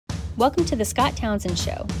Welcome to the Scott Townsend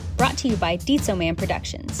Show, brought to you by Dietzo Man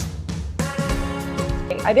Productions.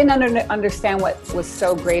 I didn't understand what was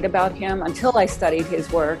so great about him until I studied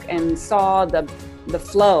his work and saw the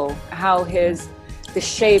flow, how the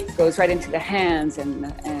shape goes right into the hands and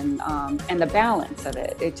the balance of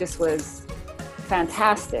it. It just was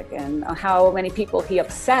fantastic, and how many people he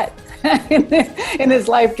upset in his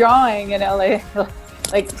life drawing. You know,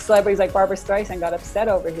 like celebrities like Barbara Streisand got upset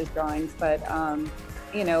over his drawings, but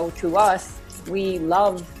you know, to us, we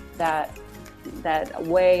love that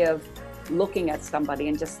way of looking at somebody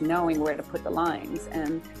and just knowing where to put the lines,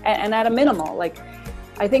 and at a minimal, like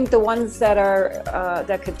I think the ones that are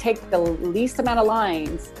that could take the least amount of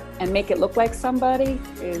lines and make it look like somebody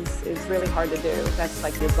is really hard to do. That's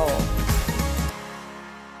like your goal.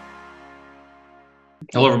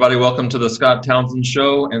 Hello, everybody. Welcome to the Scott Townsend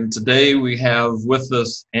Show. And today we have with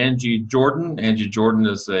us Angie Jordan. Angie Jordan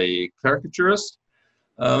is a caricaturist.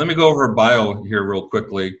 Let me go over her bio here real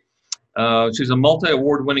quickly. She's a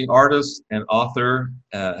multi-award-winning artist and author,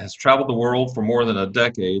 has traveled the world for more than a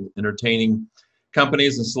decade, entertaining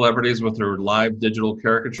companies and celebrities with her live digital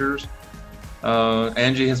caricatures.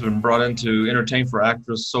 Angie has been brought in to entertain for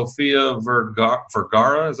actress Sofia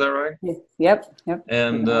Vergara, is that right? Yep.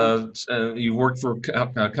 And you worked for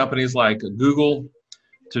companies like Google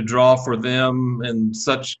to draw for them in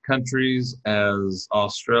such countries as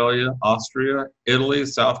Australia, Austria, Italy,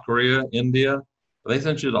 South Korea, India. They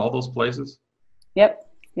sent you to all those places? Yep,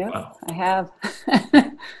 wow. I have.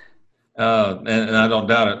 And I don't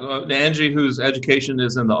doubt it. Angie, whose education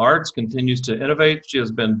is in the arts, continues to innovate. She has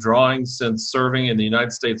been drawing since serving in the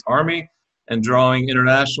United States Army and drawing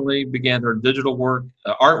internationally, began her digital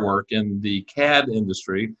artwork in the CAD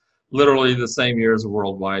industry, literally the same year as the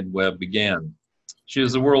World Wide Web began. She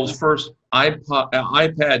is the world's first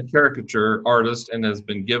iPad caricature artist and has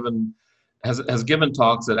given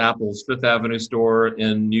talks at Apple's Fifth Avenue store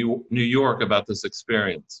in New York about this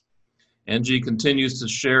experience. Angie continues to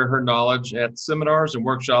share her knowledge at seminars and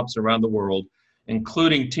workshops around the world,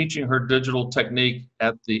 including teaching her digital technique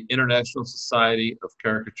at the International Society of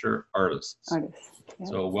Caricature Artists. Yeah.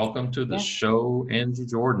 So welcome to the show, Angie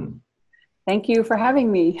Jordan. Thank you for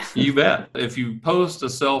having me. You bet. If you post a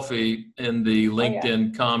selfie in the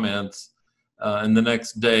LinkedIn comments in the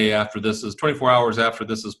next day after this is 24 hours after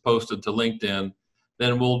this is posted to LinkedIn,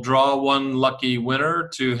 then we'll draw one lucky winner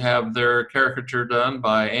to have their caricature done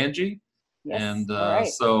by Angie. Yes. And right.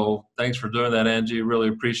 So thanks for doing that, Angie. Really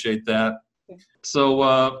appreciate that.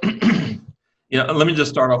 So, let me just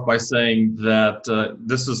start off by saying that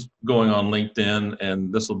this is going on LinkedIn,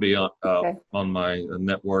 and this will be on my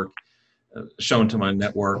network, shown to my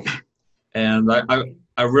network. And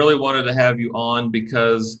I really wanted to have you on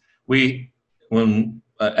because when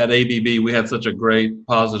at ABB, we had such a great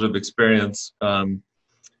positive experience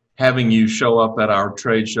having you show up at our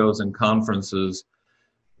trade shows and conferences.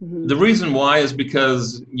 Mm-hmm. The reason why is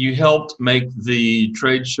because you helped make the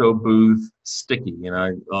trade show booth sticky.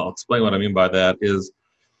 And I'll explain what I mean by that is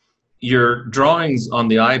your drawings on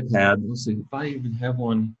the iPad. Let's see if I even have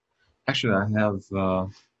one. Actually, I have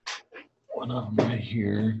one on right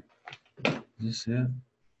here. Is this it?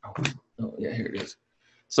 Oh, yeah, here it is.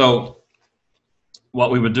 So what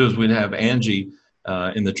we would do is we'd have Angie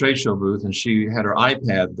in the trade show booth, and she had her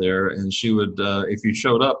iPad there, and she would, if you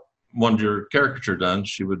showed up, wanted your caricature done,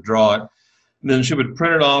 she would draw it, and then she would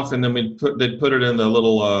print it off, and then they'd put it in the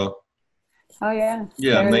little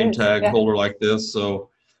name tag holder like this, so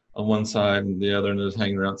on one side and the other, and it was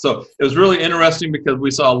hanging around. So it was really interesting because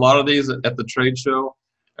we saw a lot of these at the trade show,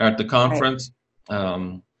 at the conference,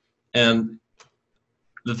 and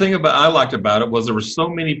the thing I liked about it was there were so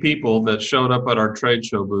many people that showed up at our trade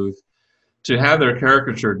show booth to have their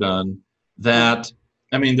caricature done that,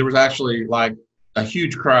 I mean, there was actually like a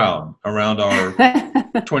huge crowd around our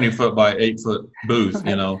 20-foot by 8-foot booth,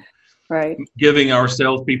 right. Giving our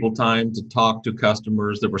salespeople time to talk to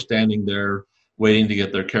customers that were standing there waiting to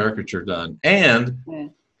get their caricature done. And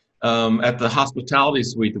at the hospitality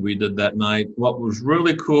suite that we did that night, what was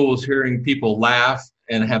really cool was hearing people laugh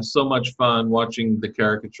and have so much fun watching the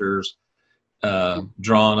caricatures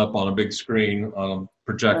drawn up on a big screen, on a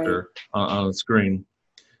projector, on a screen.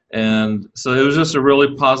 And so it was just a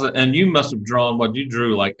really positive, and you must have drawn what you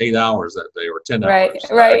drew like 8 hours that day or 10 hours.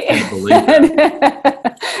 Right. I can't believe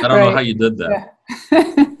that. I don't know how you did that.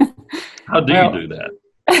 Yeah. How do you do that?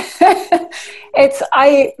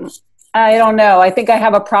 I don't know. I think I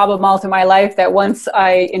have a problem all through my life that once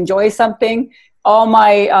I enjoy something, all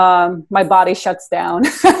my body shuts down.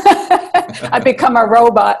 I become a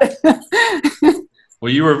robot.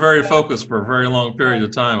 Well, you were very focused for a very long period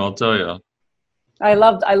of time, I'll tell you. I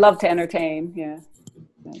love to entertain. Yeah.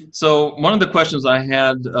 So one of the questions I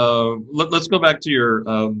had, let's go back to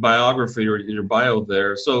your biography or your bio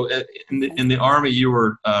there. So in the Army, you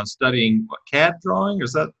were studying what, CAD drawing?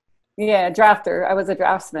 Is that? Yeah, drafter. I was a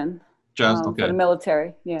draftsman Okay. for the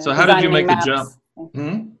military. Yeah. So how did you make the maps. jump?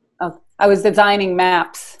 Hmm? Oh, I was designing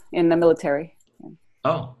maps in the military.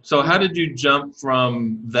 Oh, so how did you jump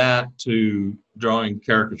from that to drawing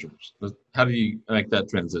caricatures? How do you make that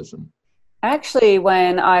transition? Actually,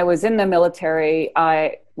 when I was in the military,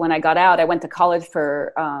 when I got out, I went to college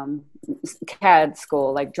for CAD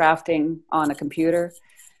school, like drafting on a computer.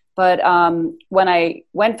 But when I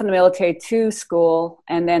went from the military to school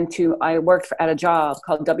and then I worked at a job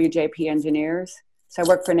called WJP Engineers. So I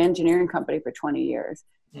worked for an engineering company for 20 years.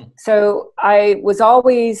 So I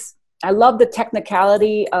loved the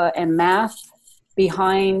technicality and math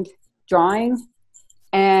behind drawing.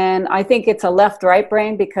 And I think it's a left-right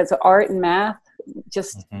brain because art and math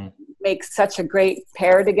just makes such a great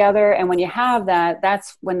pair together. And when you have that,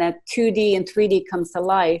 that's when that 2D and 3D comes to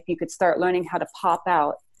life. You could start learning how to pop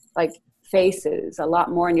out like faces a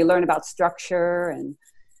lot more, and you learn about structure. And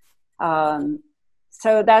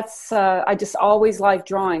so that's, I just always liked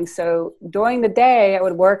drawing. So during the day, I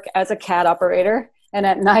would work as a CAD operator, and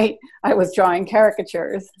at night, I was drawing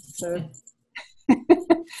caricatures. So.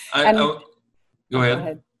 Go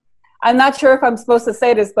ahead. I'm not sure if I'm supposed to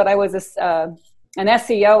say this, but I was an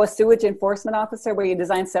SEO, a sewage enforcement officer, where you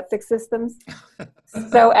design septic systems.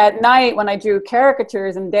 So at night, when I drew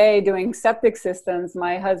caricatures and day doing septic systems,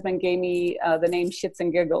 my husband gave me the name Shits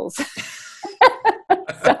and Giggles.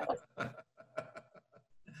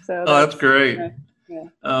 So that's great.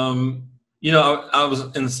 Yeah. You know, I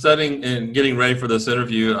was in studying and getting ready for this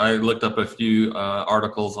interview. I looked up a few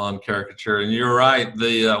articles on caricature, and you're right.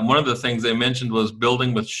 One of the things they mentioned was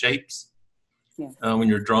building with shapes. Yes. When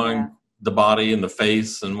you're drawing the body and the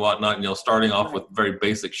face and whatnot, starting off with very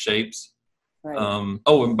basic shapes. Right.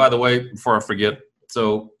 And by the way, before I forget,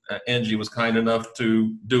 so Angie was kind enough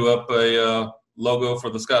to do up a logo for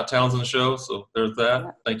the Scott Townsend show. So there's that.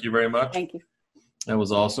 Yeah. Thank you very much. Thank you. That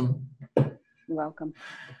was awesome. You're welcome.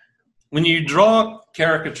 When you draw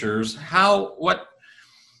caricatures,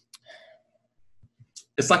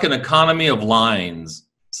 it's like an economy of lines,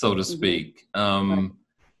 so to speak. Right.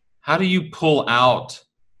 How do you pull out,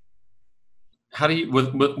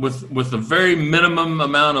 with the very minimum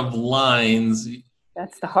amount of lines?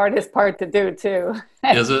 That's the hardest part to do too.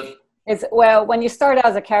 Is it? Well, when you start out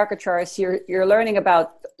as a caricaturist, you're learning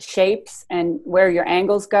about shapes and where your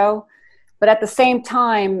angles go. But at the same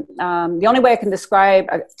time, the only way I can describe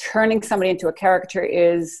turning somebody into a caricature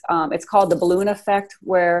is it's called the balloon effect,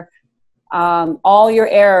 where all your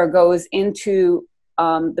air goes into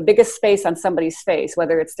the biggest space on somebody's face,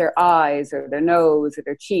 whether it's their eyes or their nose or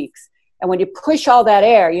their cheeks. And when you push all that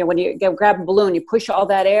air, when you grab a balloon, you push all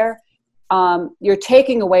that air, you're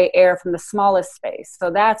taking away air from the smallest space. So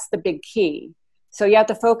that's the big key. So you have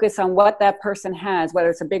to focus on what that person has, whether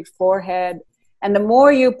it's a big forehead. And the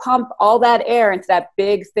more you pump all that air into that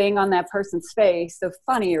big thing on that person's face, the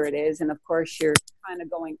funnier it is. And of course, you're kind of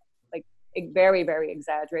going like very, very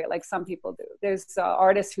exaggerate, like some people do. There's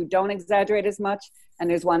artists who don't exaggerate as much, and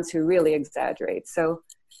there's ones who really exaggerate. So,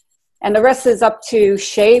 and the rest is up to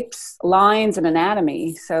shapes, lines, and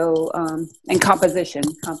anatomy. So, and composition.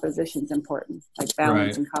 Composition's important, like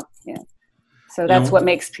balance. Right. So that's what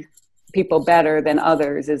makes people better than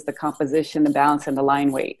others, is the composition, the balance, and the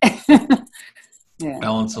line weight. Yeah.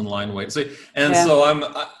 Balance and line weight. See, and so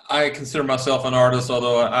I consider myself an artist,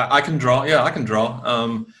 although I can draw. Yeah, I can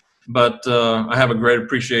draw. But I have a great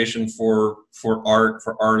appreciation for art,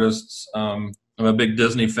 for artists. I'm a big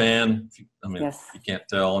Disney fan. You can't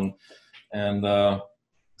tell. And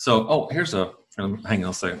so here's hang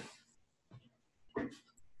on a second.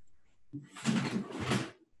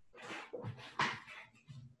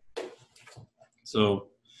 So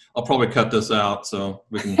I'll probably cut this out so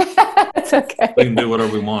we can. It's okay. We can do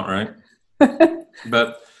whatever we want, right?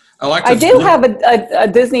 But I do have a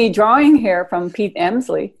Disney drawing here from Pete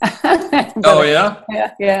Emsley. Oh yeah.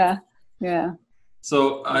 Yeah.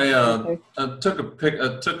 So I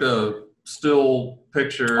took a still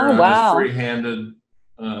picture. Oh wow. I just free-handed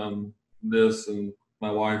this, and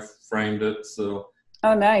my wife framed it. So.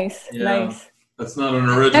 Oh, nice. Yeah. Nice. That's not an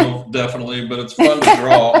original, definitely, but it's fun to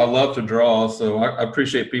draw. I love to draw, so I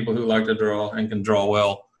appreciate people who like to draw and can draw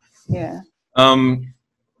well. Yeah.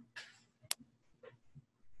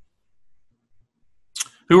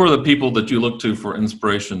 Who are the people that you look to for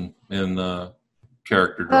inspiration in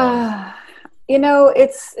character drawing?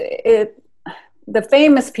 It's the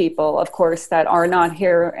famous people, of course, that are not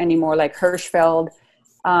here anymore, like Hirschfeld,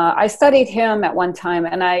 I studied him at one time,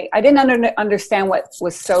 and I didn't understand what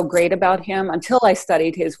was so great about him until I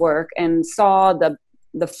studied his work and saw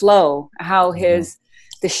the flow, how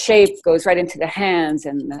the shape goes right into the hands,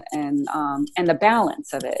 and the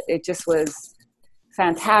balance of it. It just was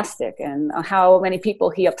fantastic, and how many people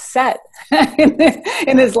he upset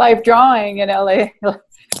in his life drawing.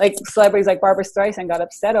 Like celebrities like Barbara Streisand got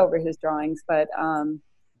upset over his drawings, but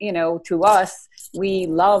to us, we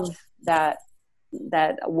love that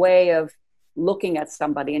way of looking at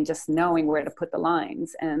somebody and just knowing where to put the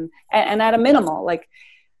lines, and at a minimal, like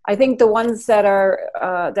I think the ones that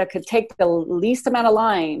are that could take the least amount of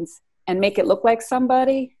lines and make it look like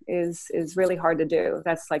somebody is really hard to do.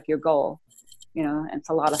 That's like your goal, and it's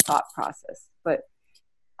a lot of thought process. But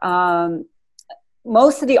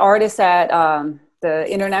most of the artists at the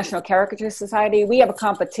International Caricaturist Society, we have a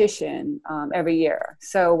competition every year.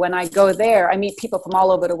 So when I go there, I meet people from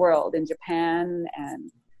all over the world, in Japan,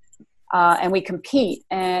 and we compete,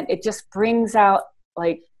 and it just brings out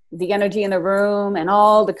like the energy in the room and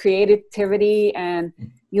all the creativity, and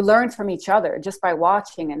you learn from each other just by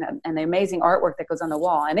watching, and the amazing artwork that goes on the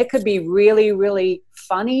wall. And it could be really, really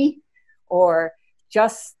funny, or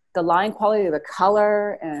just the line quality, the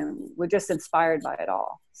color, and we're just inspired by it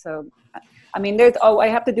all. So, I mean, I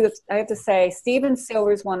have to say, Steven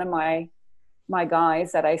Silver's one of my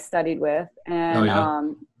guys that I studied with,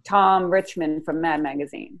 and Tom Richmond from Mad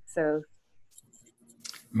Magazine. So,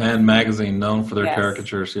 Mad Magazine, known for their yes.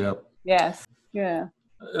 caricatures. Yep. Yes. Yeah.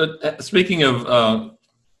 Speaking of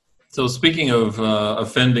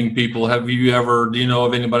offending people, do you know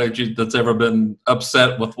of anybody that's ever been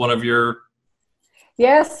upset with one of your?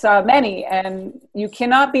 Yes, many. And you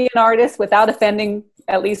cannot be an artist without offending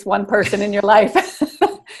at least one person in your life.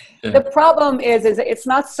 Yeah. The problem is it's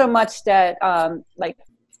not so much that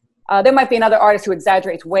there might be another artist who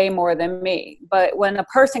exaggerates way more than me. But when a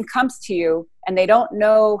person comes to you and they don't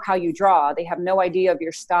know how you draw, they have no idea of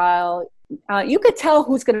your style, you could tell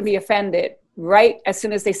who's going to be offended right as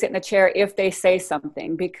soon as they sit in a chair if they say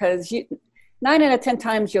something. Because 9 out of 10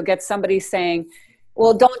 times you'll get somebody saying,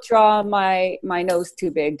 well, don't draw my nose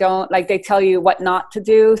too big. Don't, like, they tell you what not to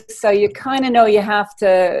do. So you kind of know you have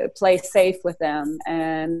to play safe with them,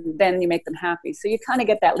 and then you make them happy. So you kind of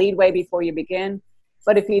get that leadway before you begin.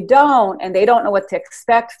 But if you don't, and they don't know what to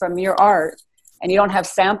expect from your art, and you don't have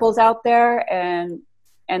samples out there, and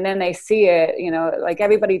then they see it, like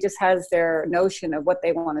everybody just has their notion of what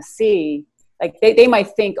they want to see. Like they might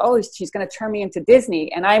think, oh, she's going to turn me into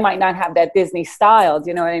Disney, and I might not have that Disney style. Do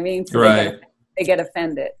you know what I mean? So right. They get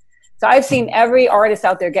offended. So I've seen every artist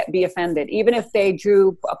out there be offended, even if they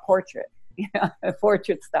drew a portrait, a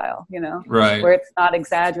portrait style, right, where it's not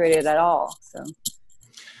exaggerated at all. So,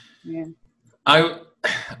 yeah. I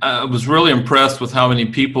was really impressed with how many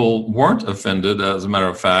people weren't offended, as a matter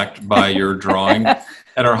of fact, by your drawing.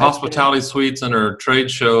 At our hospitality suites and our trade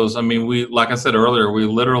shows, I mean, like I said earlier, we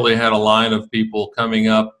literally had a line of people coming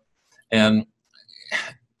up, and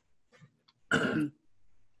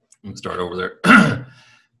let me start over there.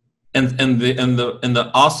 and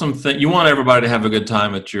the awesome thing, you want everybody to have a good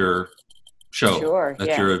time at your show, sure, at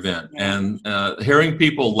yeah. your event, yeah. And hearing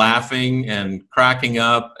people laughing and cracking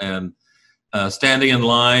up and standing in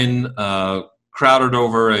line, crowded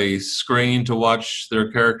over a screen to watch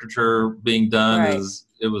their caricature being done, right.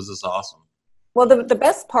 it was just awesome. Well, the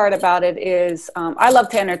best part about it is I love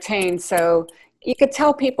to entertain, so you could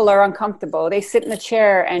tell people are uncomfortable. They sit in a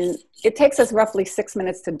chair, and it takes us roughly 6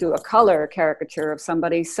 minutes to do a color caricature of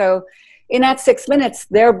somebody. So in that 6 minutes,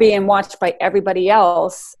 they're being watched by everybody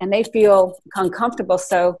else, and they feel uncomfortable.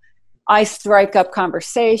 So I strike up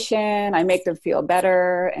conversation. I make them feel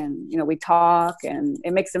better, and we talk, and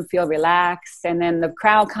it makes them feel relaxed. And then the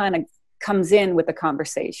crowd kind of comes in with the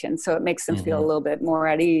conversation, so it makes them feel a little bit more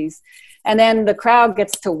at ease. And then the crowd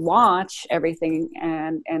gets to watch everything,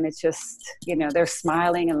 and it's just, they're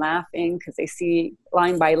smiling and laughing because they see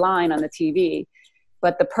line by line on the TV.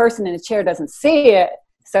 But the person in the chair doesn't see it,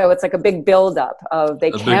 so it's like a big buildup of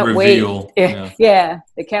they can't wait. Yeah,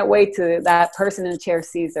 they can't wait till that person in the chair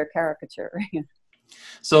sees their caricature.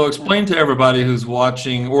 So explain to everybody who's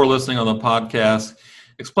watching or listening on the podcast,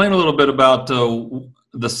 explain a little bit about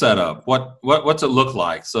the setup. What's it look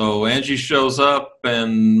like? So Angie shows up,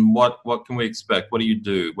 and what can we expect? What do you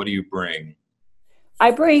do? What do you bring?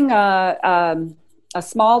 I bring a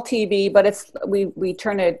small TV, but we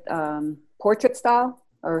turn it portrait style,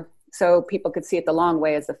 or so people could see it the long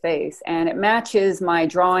way as a face, and it matches my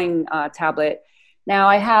drawing tablet. Now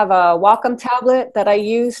I have a Wacom tablet that I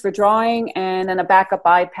use for drawing, and then a backup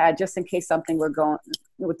iPad just in case something we're going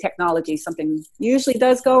with technology. Something usually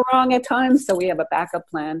does go wrong at times, so we have a backup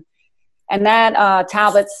plan. And that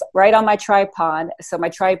tablet's right on my tripod. So my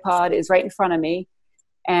tripod is right in front of me.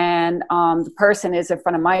 And the person is in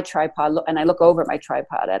front of my tripod, and I look over my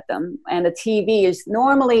tripod at them. And the TV is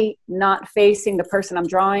normally not facing the person I'm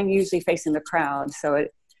drawing, usually facing the crowd, so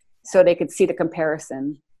they could see the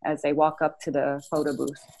comparison as they walk up to the photo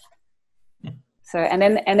booth. So and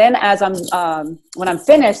then as I'm when I'm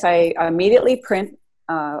finished, I immediately print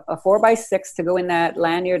a 4x6 to go in that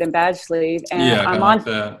lanyard and badge sleeve, and I'm on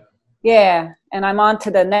that. Yeah, and I'm on to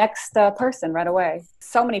the next person right away.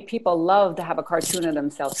 So many people love to have a cartoon of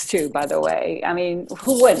themselves too, by the way. I mean,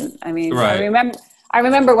 who wouldn't? I mean, right. I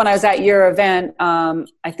remember when I was at your event,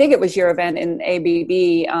 I think it was your event in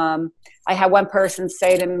ABB, I had one person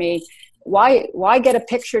say to me, why get a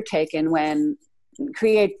picture taken when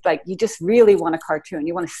create, like, you just really want a cartoon.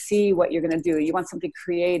 You want to see what you're going to do. You want something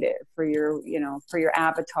creative for your, for your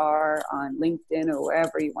avatar on LinkedIn or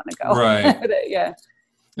wherever you want to go. Right. Yeah.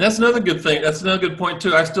 That's another good thing. That's another good point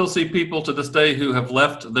too. I still see people to this day who have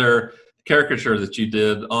left their caricature that you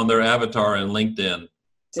did on their avatar in LinkedIn.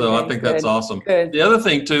 So I think that's awesome. Good. The other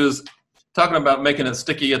thing too is talking about making it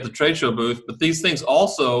sticky at the trade show booth, but these things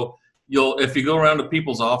also, if you go around to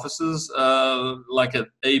people's offices, like at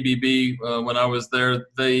ABB when I was there,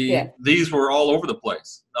 these were all over the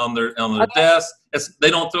place on their desk. They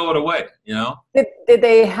don't throw it away, Did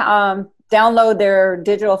they download their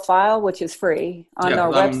digital file, which is free on our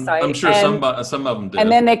website? I'm sure some of them did. And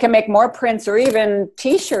then they can make more prints or even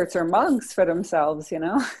T-shirts or mugs for themselves,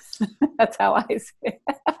 That's how I see it.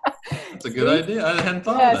 That's a good idea. I hadn't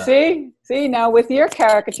thought of that. See, now with your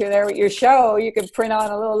caricature there with your show, you could print on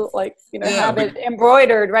a little, have it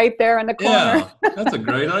embroidered right there in the corner. Yeah, that's a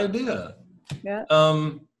great idea. Yeah.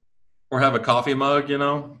 Or have a coffee mug,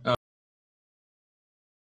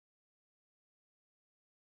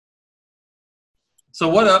 So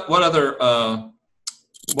what other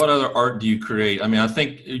art do you create? I mean, I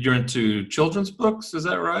think you're into children's books, is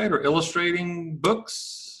that right? Or illustrating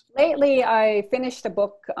books? Lately, I finished a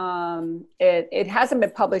book. It hasn't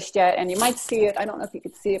been published yet, and you might see it. I don't know if you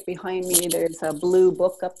could see it behind me. There's a blue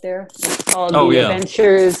book up there. It's called The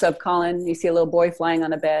Adventures of Colin. You see a little boy flying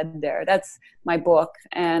on a bed there. That's my book.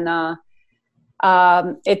 And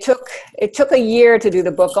it took a year to do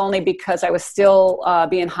the book, only because I was still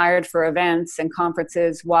being hired for events and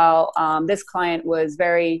conferences, while this client was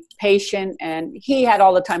very patient, and he had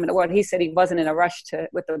all the time in the world. He said he wasn't in a rush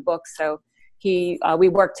with the book, so we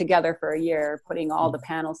worked together for a year putting all the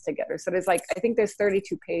panels together. So I think there's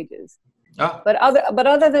 32 pages. Oh. But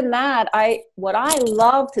other than that, what I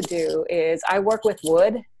love to do is I work with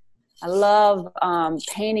wood. I love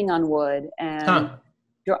painting on wood, and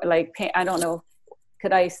I don't know.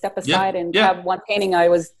 Could I step aside and have one painting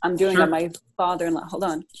I'm doing on my father-in-law? Hold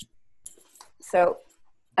on. So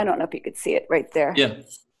I don't know if you could see it right there. Yeah.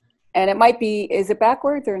 And it might be, is it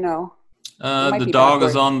backwards or no? The dog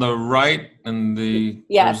backwards. Is on the right, and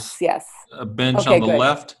yes. a bench on the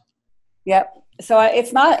left. Yep. So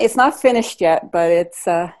it's not finished yet, but it's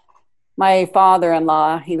my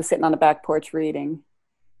father-in-law. He was sitting on the back porch reading.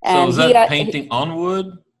 And so is that painting on wood?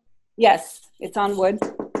 Yes, it's on wood.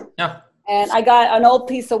 Yeah. And I got an old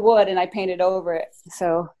piece of wood and I painted over it.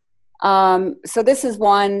 So this is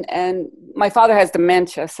one, and my father has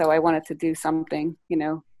dementia, so I wanted to do something,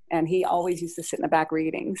 and he always used to sit in the back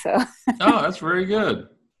reading. So. Oh, that's very good.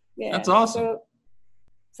 Yeah. That's awesome.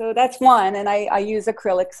 So that's one, and I use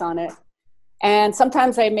acrylics on it. And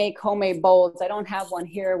sometimes I make homemade bowls. I don't have one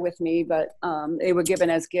here with me, but they were given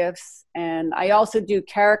as gifts. And I also do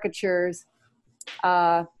caricatures.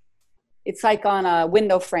 It's like on a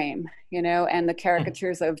window frame, and the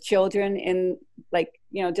caricatures of children in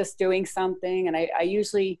just doing something. And I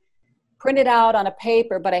usually print it out on a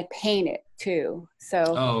paper, but I paint it too. So,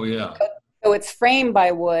 so it's framed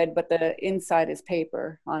by wood, but the inside is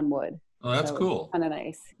paper on wood. Oh, that's cool. Kind of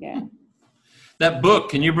nice. Yeah. That book,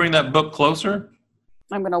 can you bring that book closer?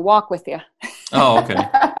 I'm going to walk with you. Oh, okay.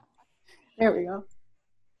 There we go.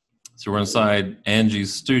 So we're inside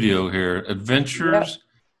Angie's studio here. Adventures. Yep.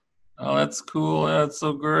 Oh, that's cool. That's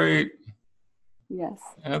so great. Yes.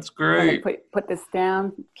 That's great. Put this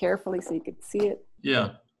down carefully so you can see it.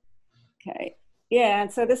 Yeah. Okay. Yeah,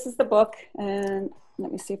 and so this is the book, and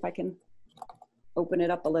let me see if I can open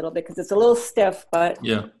it up a little bit because it's a little stiff, but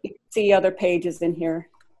you can see other pages in here,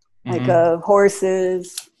 like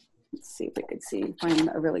horses. Let's see if we could find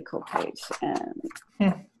a really cool page, and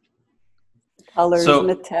colors and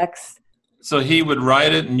the text. So he would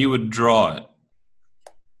write it and you would draw it.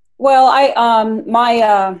 Well,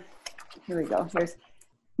 here we go. Here's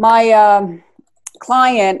my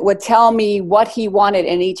client would tell me what he wanted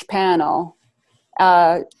in each panel.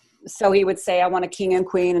 So he would say, I want a king and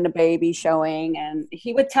queen and a baby showing. And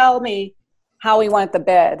he would tell me how he wanted the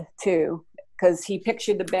bed too, because he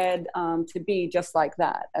pictured the bed to be just like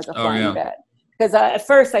that, as a flying bed. Because at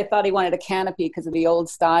first I thought he wanted a canopy because of the old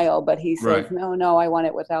style, but he says, no, I want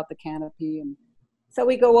it without the canopy. And so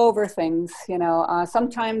we go over things, you know.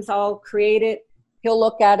 Sometimes I'll create it, he'll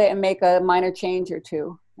look at it and make a minor change or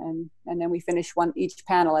two, and then we finish each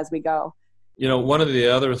panel as we go. You know, one of the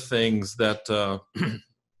other things that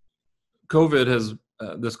COVID has,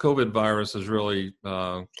 this COVID virus has really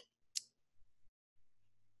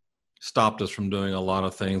stopped us from doing a lot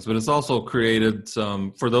of things, but it's also created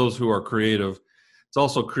some, for those who are creative, it's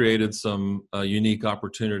also created some unique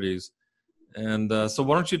opportunities. And so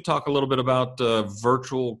why don't you talk a little bit about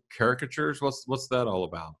virtual caricatures? What's that all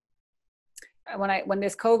about? When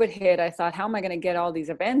this COVID hit, I thought, how am I going to get all these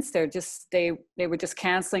events? They were just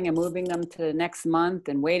canceling and moving them to the next month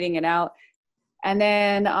and waiting it out. And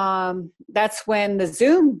then that's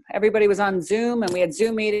when everybody was on Zoom, and we had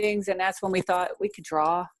Zoom meetings, and that's when we thought we could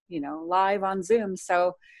draw, you know, live on Zoom.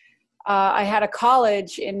 So I had a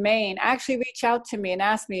college in Maine actually reach out to me and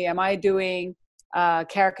ask me, am I doing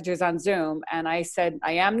caricatures on Zoom? And I said,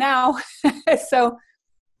 I am now. So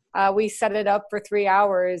we set it up for 3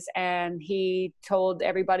 hours, and he told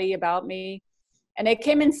everybody about me. And it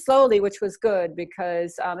came in slowly, which was good,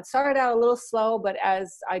 because it started out a little slow, but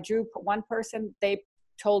as I drew one person, they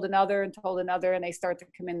told another, and they started to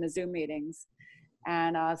come in the Zoom meetings.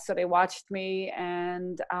 And so they watched me,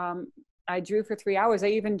 and I drew for 3 hours. I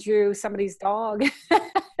even drew somebody's dog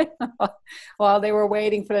while they were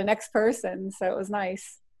waiting for the next person. So it was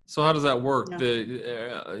nice. So how does that work?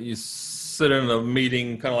 Yeah. You sit in a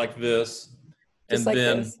meeting kind of like this, just and like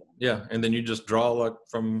then this. and then you just draw like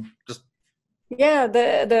from just. Yeah,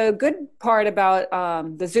 the good part about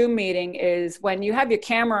the Zoom meeting is when you have your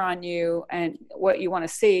camera on you and what you want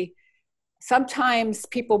to see, sometimes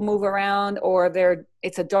people move around, or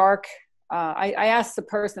it's a dark. I asked the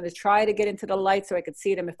person to try to get into the light so I could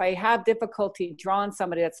see them. If I have difficulty drawing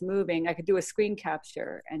somebody that's moving, I could do a screen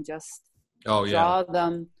capture and just draw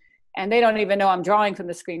them. And they don't even know I'm drawing from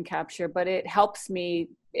the screen capture, but it helps me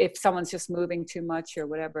if someone's just moving too much or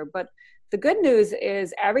whatever. But the good news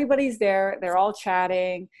is everybody's there. They're all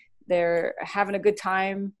chatting. They're having a good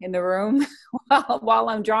time in the room while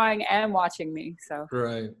I'm drawing and watching me. So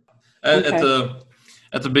right.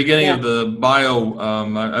 At the beginning of the bio,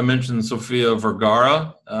 I mentioned Sofia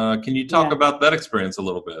Vergara. Can you talk about that experience a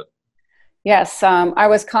little bit? Yes, I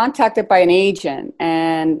was contacted by an agent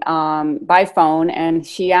and by phone, and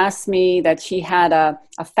she asked me that she had a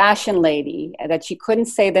fashion lady that she couldn't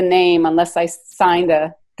say the name unless I signed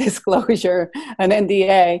a disclosure, an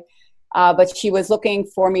NDA. But she was looking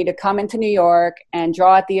for me to come into New York and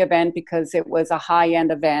draw at the event because it was a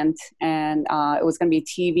high-end event, and it was going to be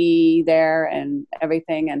TV there and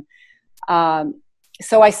everything. And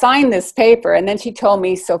so I signed this paper, and then she told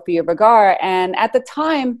me Sofia Vergara. And at the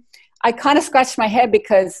time, I kind of scratched my head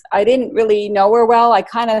because I didn't really know her well. I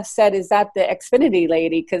kind of said, is that the Xfinity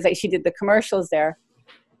lady? Because she did the commercials there.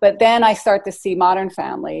 But then I start to see Modern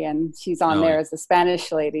Family, and she's on there as the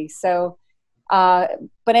Spanish lady. So, but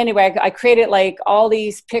anyway, I created like all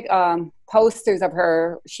these posters of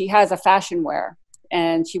her. She has a fashion wear,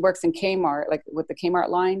 and she works in Kmart, like with the Kmart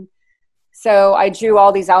line. So I drew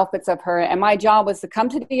all these outfits of her, and my job was to come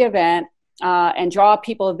to the event and draw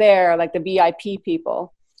people there, like the VIP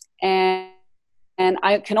people. And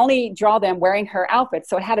I can only draw them wearing her outfit,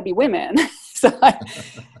 so it had to be women.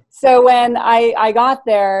 So when I got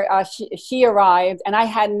there, she arrived, and I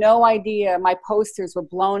had no idea my posters were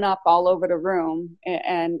blown up all over the room,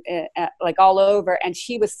 and like all over. And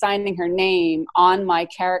she was signing her name on my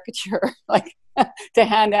caricature, like to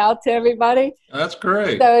hand out to everybody. That's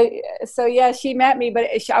great. So yeah, she met me, but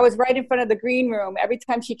I was right in front of the green room. Every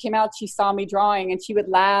time she came out, she saw me drawing, and she would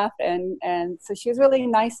laugh, and so she was really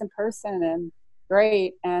nice in person and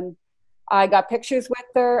great. And I got pictures with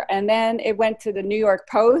her, and then it went to the New York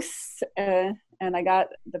Post, and I got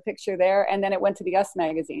the picture there, and then it went to the Us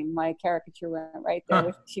magazine. My caricature went right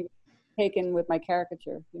there. She was taken with my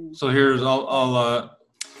caricature. You know. So here's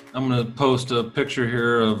I'm going to post a picture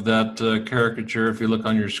here of that caricature. If you look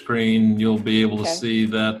on your screen, you'll be able to see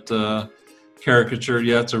that caricature.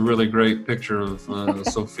 Yeah, it's a really great picture of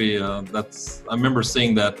Sophia. I remember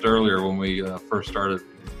seeing that earlier when we first started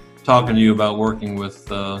talking to you about working with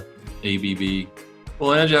ABB.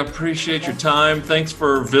 Well, Angie, I appreciate your time. Thanks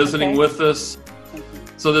for visiting with us.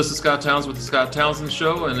 So this is Scott Townsend with the Scott Townsend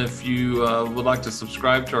Show, and if you would like to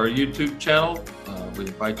subscribe to our YouTube channel, we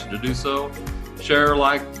invite you to do so. Share,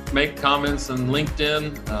 like, make comments on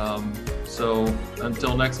LinkedIn. So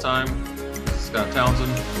until next time, Scott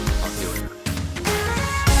Townsend.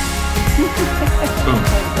 Boom.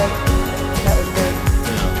 That was great.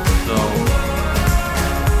 Yeah. So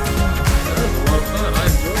that was a lot of fun. I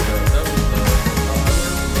enjoyed that. That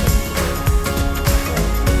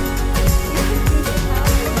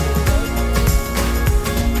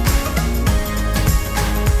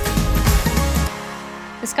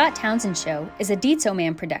The Scott Townsend Show is a Dietzo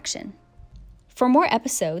Man production. For more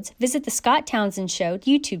episodes, visit the Scott Townsend Show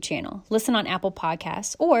YouTube channel, listen on Apple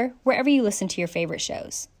Podcasts, or wherever you listen to your favorite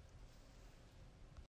shows.